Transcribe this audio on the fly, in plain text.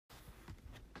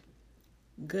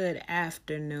Good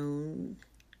afternoon.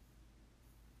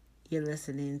 You're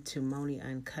listening to Moni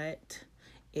Uncut.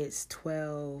 It's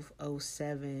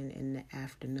 12:07 in the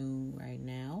afternoon right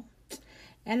now.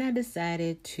 And I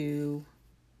decided to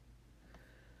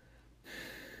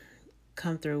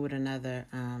come through with another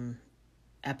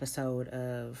episode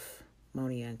of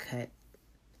Moni Uncut.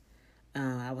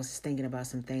 I was thinking about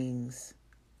some things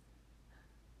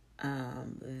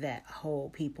that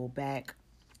hold people back,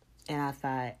 and I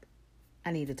thought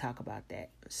I need to talk about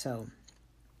that. So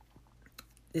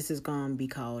this is going to be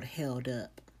called Held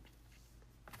Up.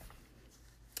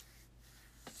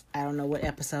 I don't know what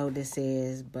episode this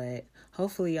is, but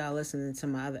hopefully y'all listening to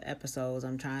my other episodes.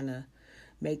 I'm trying to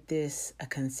make this a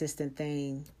consistent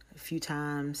thing a few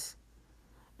times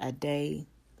a day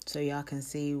so y'all can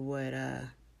see what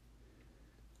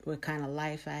kind of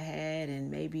life I had, and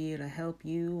maybe it'll help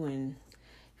you. And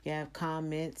if you have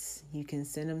comments, you can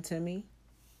send them to me.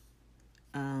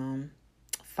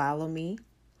 Follow me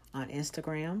on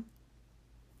Instagram,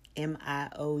 MIOUXNIE.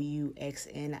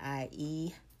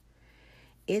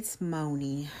 It's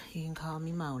Moni. You can call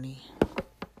me Moni.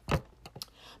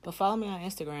 But follow me on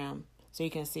Instagram so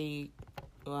you can see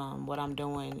what I'm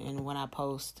doing and when I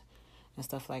post and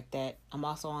stuff like that. I'm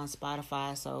also on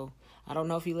Spotify, so I don't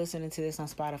know if you're listening to this on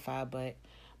Spotify, but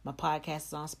my podcast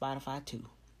is on Spotify too,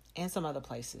 and some other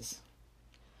places.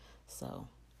 So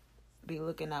be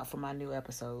looking out for my new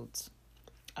episodes.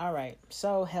 All right,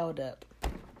 so Held Up.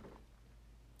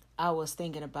 I was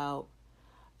thinking about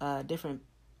different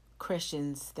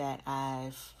Christians that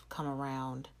I've come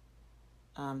around,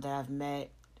 that I've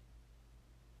met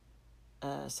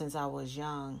since I was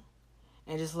young,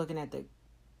 and just looking at the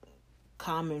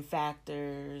common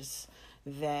factors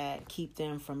that keep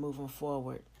them from moving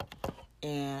forward.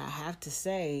 And I have to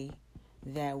say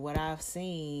that what I've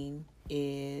seen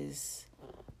is,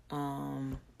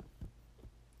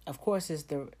 of course, it's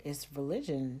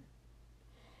religion.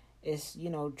 It's,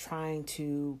 trying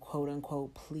to quote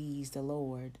unquote please the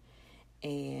Lord,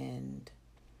 and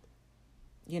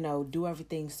do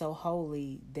everything so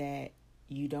holy that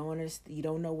you don't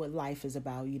know what life is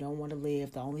about. You don't want to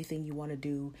live. The only thing you want to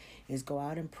do is go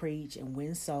out and preach and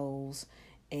win souls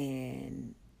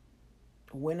and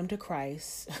win them to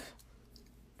Christ.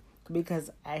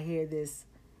 Because I hear this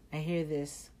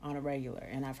on a regular,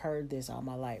 and I've heard this all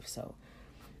my life, so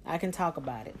I can talk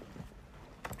about it.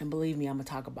 And believe me, I'm gonna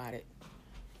talk about it,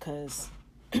 because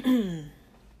I'm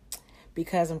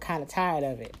kind of tired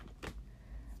of it.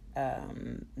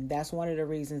 That's one of the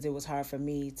reasons it was hard for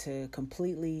me to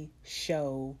completely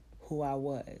show who I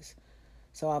was.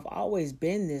 So I've always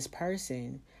been this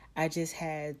person. I just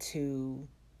had to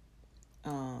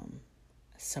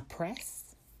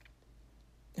suppress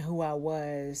who I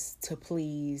was to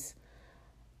please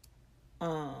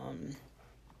the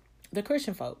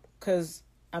Christian folk. Because,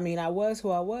 I was who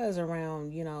I was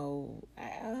around,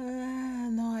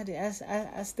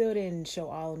 I still didn't show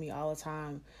all of me all the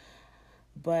time.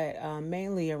 But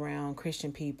mainly around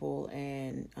Christian people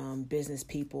and business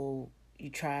people, you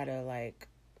try to,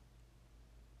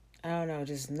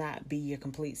 just not be your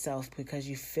complete self, because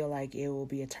you feel like it will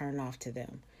be a turnoff to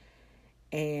them.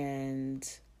 And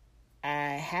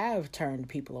I have turned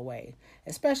people away,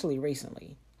 especially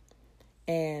recently.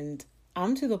 And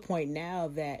I'm to the point now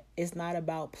that it's not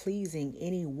about pleasing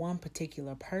any one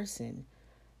particular person.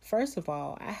 First of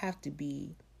all, I have to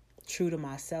be true to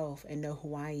myself and know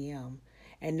who I am.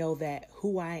 And know that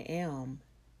who I am,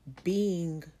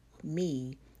 being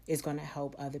me, is going to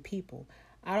help other people.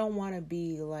 I don't want to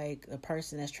be like a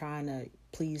person that's trying to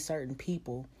please certain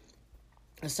people,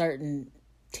 a certain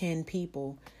 10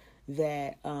 people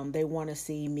that they want to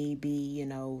see me be,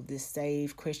 this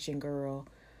saved Christian girl,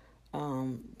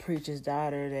 preacher's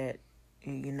daughter that,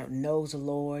 knows the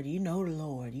Lord. You know the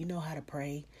Lord. You know how to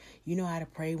pray. You know how to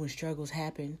pray when struggles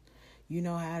happen. You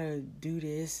know how to do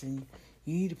this, and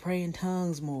you need to pray in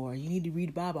tongues more. You need to read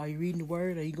the Bible. Are you reading the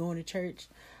Word? Are you going to church?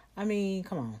 Come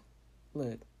on.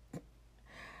 Look.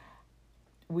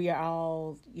 We are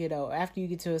all, after you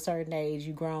get to a certain age,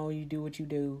 you grown, you do what you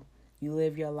do. You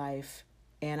live your life.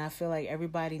 And I feel like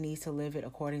everybody needs to live it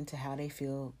according to how they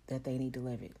feel that they need to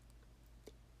live it.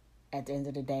 At the end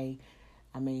of the day,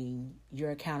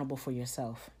 you're accountable for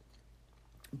yourself.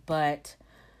 But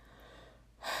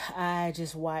I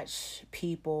just watch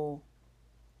people,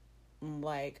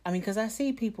 because I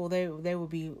see people, they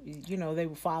would be, they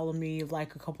would follow me,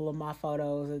 like a couple of my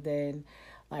photos, and then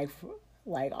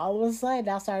all of a sudden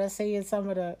I started seeing some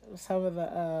of the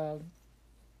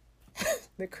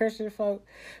the Christian folk,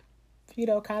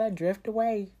 kind of drift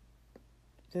away,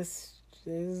 just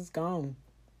gone.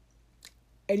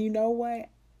 And you know what?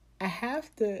 I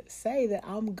have to say that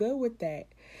I'm good with that,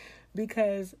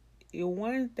 because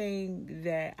one thing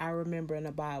that I remember in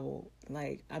the Bible,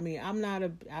 like, I mean, I've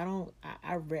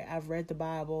read the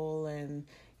Bible and,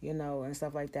 and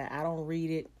stuff like that. I don't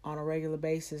read it on a regular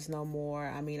basis no more.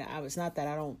 I mean, it's not that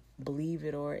I don't believe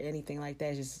it or anything like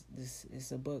that. It's just,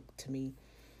 it's a book to me.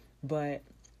 But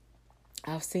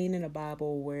I've seen in the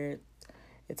Bible where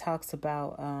it talks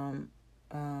about,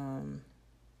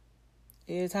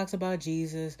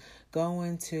 Jesus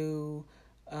going to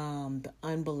the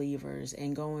unbelievers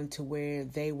and going to where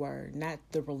they were, not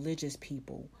the religious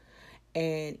people.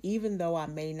 And even though I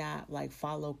may not like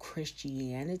follow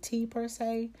Christianity per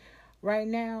se right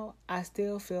now, I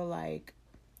still feel like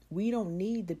we don't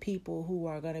need the people who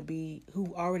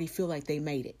already feel like they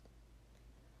made it.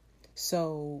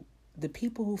 So the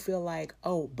people who feel like,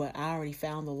 oh, but I already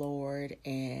found the Lord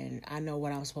and I know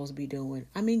what I'm supposed to be doing.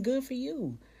 I mean, good for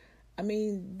you. I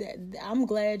mean, I'm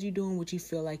glad you're doing what you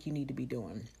feel like you need to be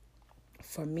doing.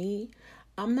 For me,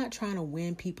 I'm not trying to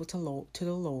win people to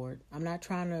the Lord. I'm not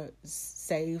trying to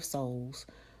save souls.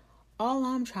 All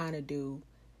I'm trying to do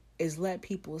is let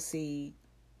people see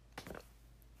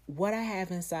what I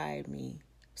have inside me,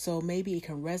 so maybe it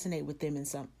can resonate with them in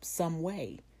some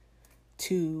way,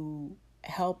 to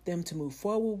help them to move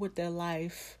forward with their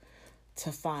life,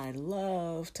 to find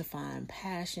love, to find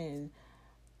passion.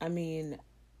 I mean,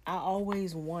 I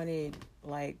always wanted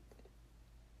like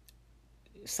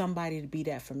somebody to be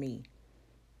that for me.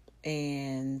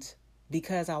 And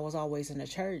because I was always in the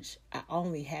church, I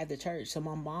only had the church. So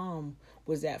my mom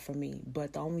was that for me.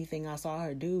 But the only thing I saw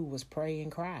her do was pray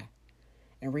and cry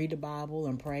and read the Bible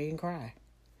and pray and cry.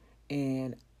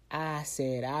 And I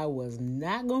said I was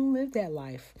not going to live that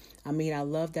life. I mean, I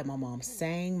love that my mom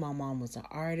sang. My mom was an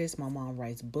artist. My mom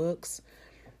writes books.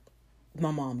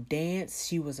 My mom danced.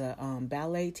 She was a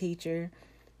ballet teacher.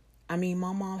 I mean,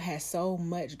 my mom has so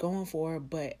much going for her,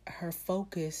 but her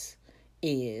focus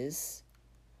is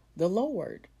the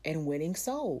Lord and winning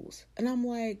souls. And I'm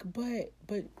like,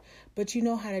 but you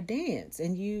know how to dance,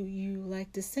 and you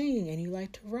like to sing, and you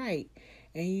like to write,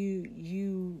 and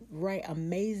you write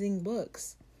amazing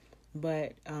books.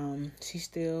 But she's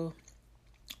still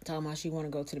talking about she want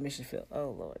to go to the mission field.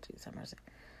 Oh Lord Jesus, have mercy.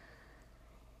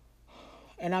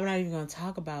 And I'm not even going to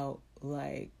talk about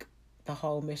like the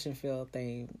whole mission field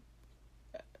thing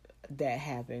that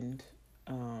happened.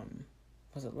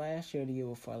 Was it last year or the year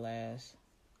before last?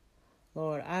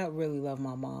 Lord, I really love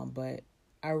my mom, but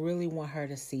I really want her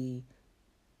to see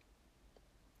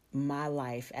my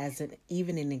life as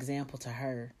even an example to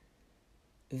her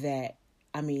that,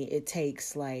 I mean, it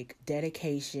takes like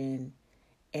dedication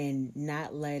and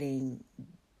not letting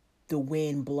the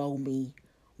wind blow me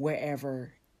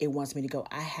wherever it wants me to go.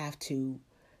 I have to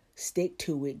stick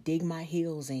to it, dig my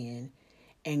heels in,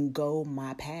 and go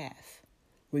my path,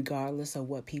 regardless of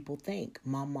what people think.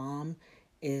 My mom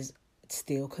is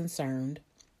still concerned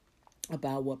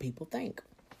about what people think.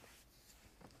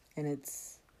 And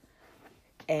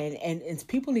and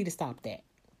people need to stop that.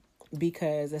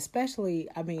 Because especially,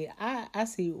 I mean, I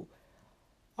see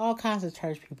all kinds of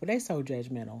church people, they so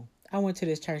judgmental. I went to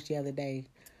this church the other day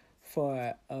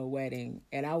for a wedding,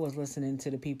 and I was listening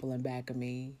to the people in back of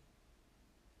me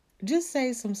just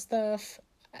say some stuff.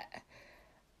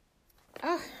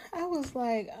 I was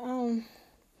like,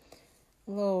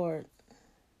 Lord.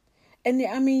 And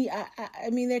I mean, I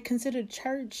mean, they're considered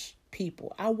church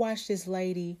people. I watched this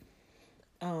lady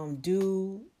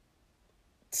do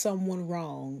someone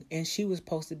wrong, and she was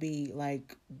supposed to be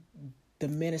like the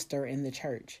minister in the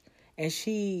church, and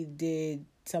she did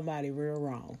somebody real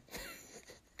wrong.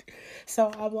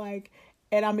 So I'm like,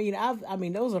 and I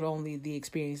mean, those are only the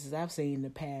experiences I've seen in the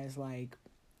past, like,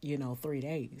 3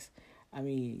 days. I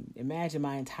mean, imagine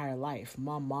my entire life.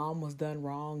 My mom was done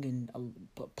wrong in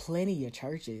plenty of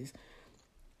churches.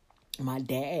 My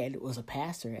dad was a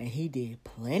pastor, and he did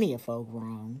plenty of folk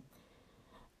wrong.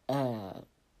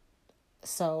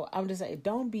 So I'm just saying,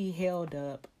 don't be held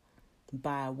up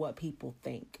by what people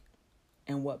think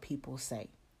and what people say.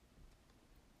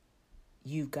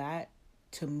 You've got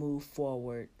to move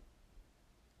forward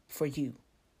for you,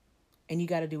 and you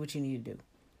got to do what you need to do.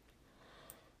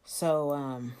 So,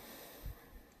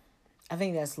 I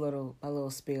think that's a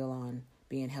little spiel on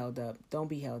being held up. Don't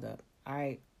be held up. All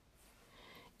right.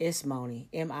 It's Moni,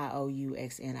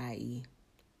 Mouxnie.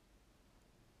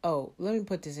 Oh, let me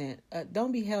put this in.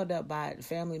 Don't be held up by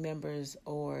family members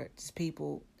or just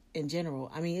people in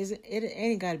general. I mean, it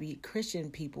ain't got to be Christian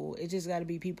people. It just got to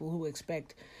be people who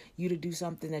expect you to do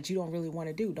something that you don't really want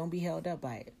to do. Don't be held up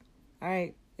by it. All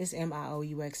right. It's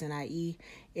Mouxnie.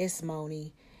 It's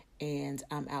Moni, and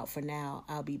I'm out for now.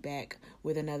 I'll be back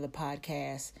with another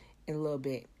podcast in a little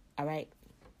bit. All right?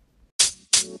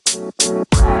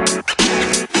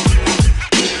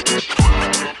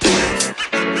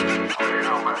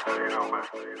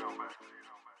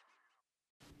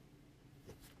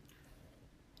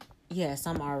 Yes,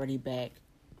 I'm already back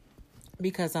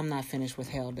because I'm not finished with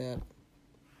Held Up.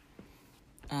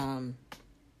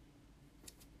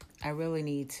 I really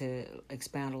need to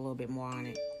expound a little bit more on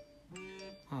it.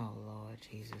 Oh, Lord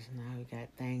Jesus. Now we got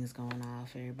things going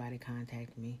off. Everybody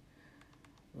contact me.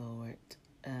 Lord.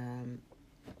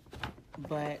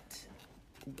 But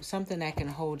something that can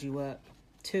hold you up,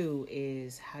 too,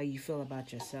 is how you feel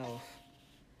about yourself.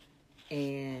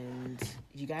 And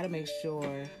you got to make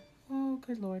sure... Oh,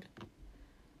 good Lord.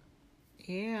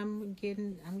 Yeah, I'm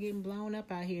getting blown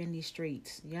up out here in these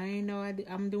streets. Y'all ain't know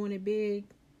I'm doing it big.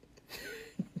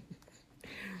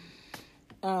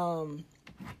 Let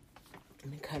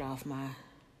me cut off my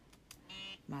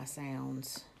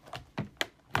sounds.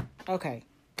 Okay,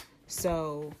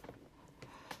 so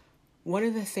one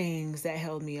of the things that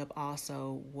held me up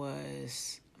also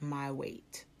was my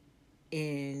weight.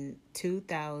 In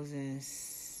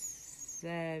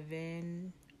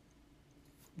 2007,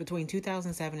 between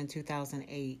 2007 and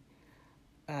 2008,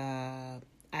 I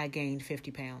gained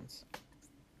 50 pounds.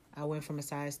 I went from a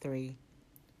size 3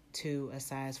 to a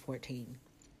size 14.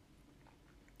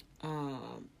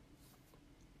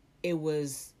 It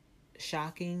was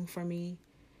shocking for me.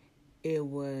 It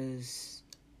was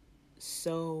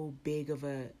so big of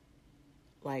a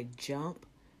jump,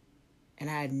 and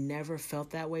I had never felt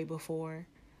that way before.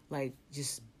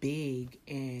 Just big,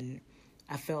 and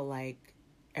I felt like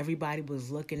everybody was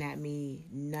looking at me.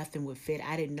 Nothing would fit.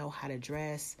 I didn't know how to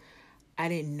dress. I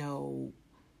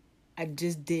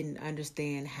just didn't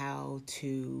understand how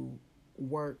to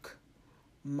work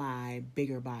my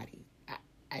bigger body.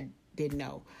 I didn't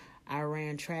know. I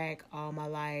ran track all my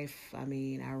life. I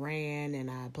ran and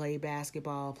I played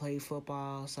basketball, played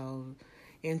football, so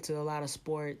into a lot of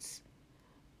sports.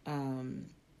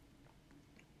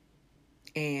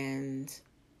 And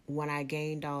when I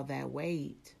gained all that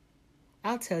weight,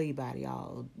 I'll tell you about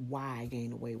y'all why I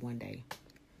gained the weight one day.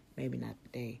 Maybe not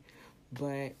today.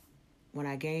 But when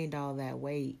I gained all that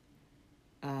weight,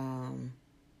 I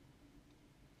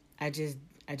just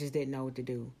didn't know what to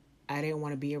do. I didn't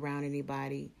want to be around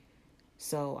anybody.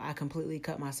 So I completely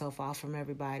cut myself off from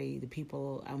everybody, the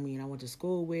people, I went to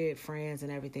school with, friends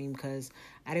and everything, because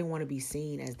I didn't want to be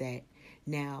seen as that.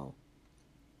 Now,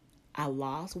 I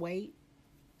lost weight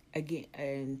again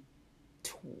in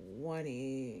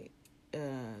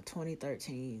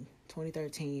 2013.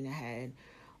 2013, I had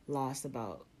lost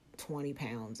about 20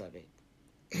 pounds of it.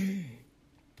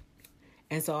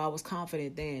 And so I was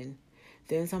confident then.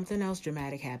 Then something else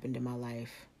dramatic happened in my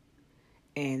life.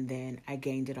 And then I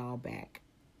gained it all back.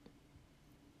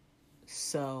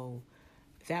 So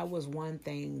that was one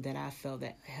thing that I felt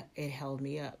that it held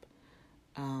me up.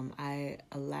 I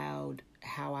allowed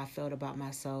how I felt about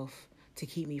myself to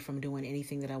keep me from doing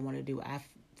anything that I want to do. I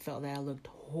felt that I looked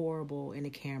horrible in the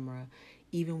camera,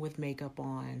 even with makeup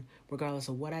on, regardless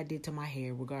of what I did to my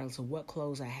hair, regardless of what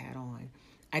clothes I had on.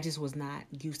 I just was not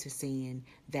used to seeing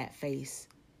that face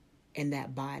and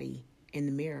that body in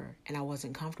the mirror, and I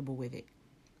wasn't comfortable with it.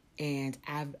 And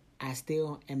I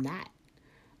still am not.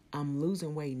 I'm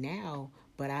losing weight now,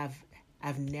 but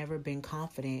I've never been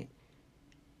confident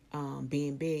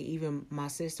being big. Even my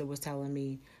sister was telling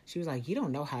me, she was like, "You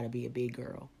don't know how to be a big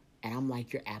girl." And I'm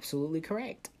like, "You're absolutely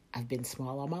correct. I've been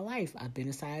small all my life. I've been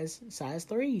a size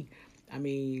 3. I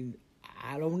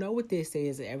don't know what this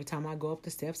is. Every time I go up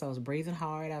the steps, I was breathing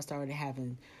hard. I started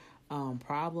having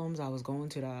problems. I was going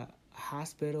to the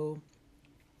hospital.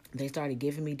 They started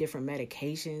giving me different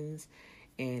medications,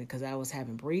 and because I was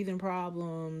having breathing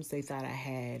problems, they thought I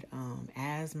had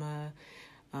asthma.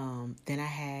 Then I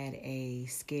had a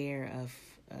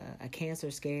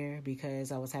cancer scare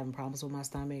because I was having problems with my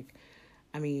stomach.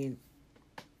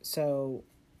 So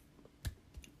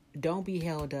don't be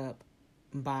held up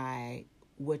by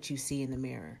what you see in the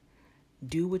mirror.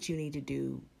 Do what you need to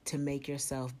do to make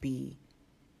yourself be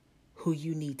who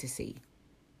you need to see.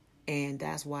 And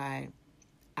that's why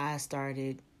I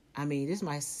started, this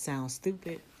might sound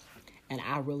stupid, and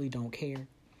I really don't care.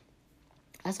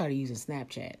 I started using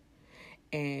Snapchat.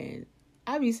 And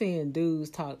I be seeing dudes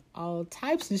talk all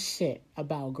types of shit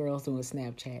about girls doing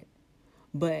Snapchat.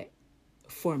 But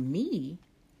for me,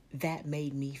 that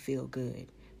made me feel good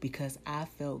because I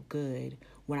felt good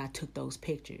when I took those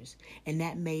pictures. And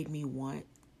that made me want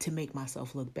to make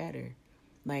myself look better.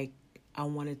 I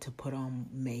wanted to put on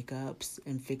makeups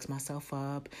and fix myself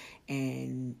up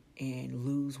and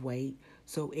lose weight.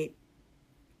 So it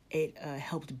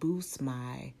helped boost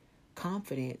my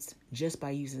confidence just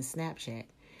by using Snapchat.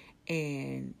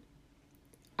 And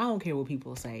I don't care what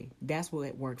people say. That's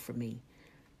what worked for me.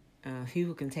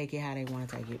 People can take it how they want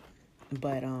to take it.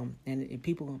 But, and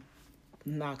people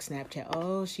knock Snapchat.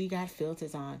 Oh, she got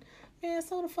filters on. Man,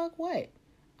 so the fuck what?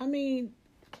 I mean,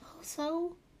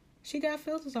 so she got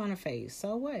filters on her face.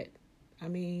 So what? I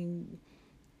mean,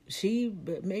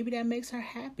 but maybe that makes her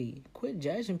happy. Quit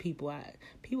judging people.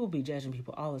 People be judging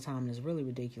people all the time, and it's really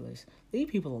ridiculous. Leave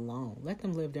people alone. Let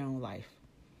them live their own life.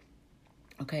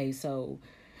 Okay, so,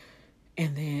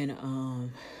 and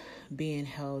then being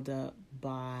held up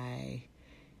by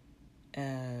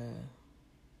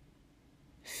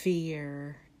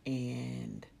fear,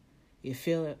 and you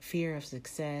feel fear of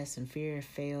success and fear of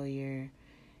failure,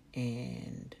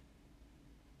 and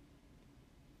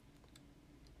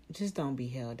just don't be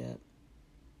held up.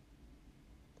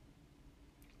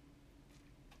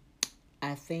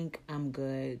 I think I'm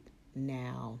good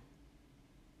now.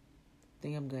 I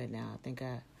think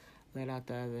I let out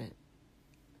the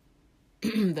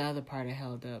other part of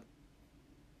held up.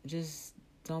 Just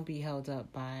don't be held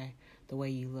up by the way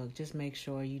you look. Just make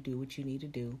sure you do what you need to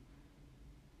do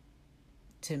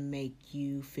to make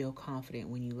you feel confident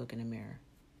when you look in the mirror.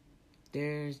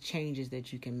 There's changes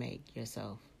that you can make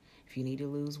yourself. If you need to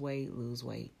lose weight, lose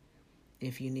weight.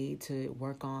 If you need to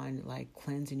work on like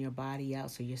cleansing your body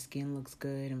out so your skin looks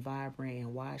good and vibrant,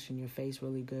 and washing your face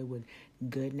really good with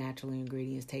good natural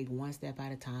ingredients, take one step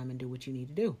at a time and do what you need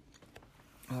to do.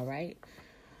 All right.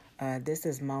 This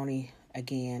is Moni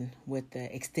again with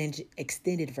the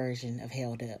extended version of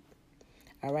Held Up.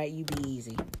 All right, you be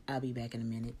easy. I'll be back in a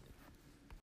minute.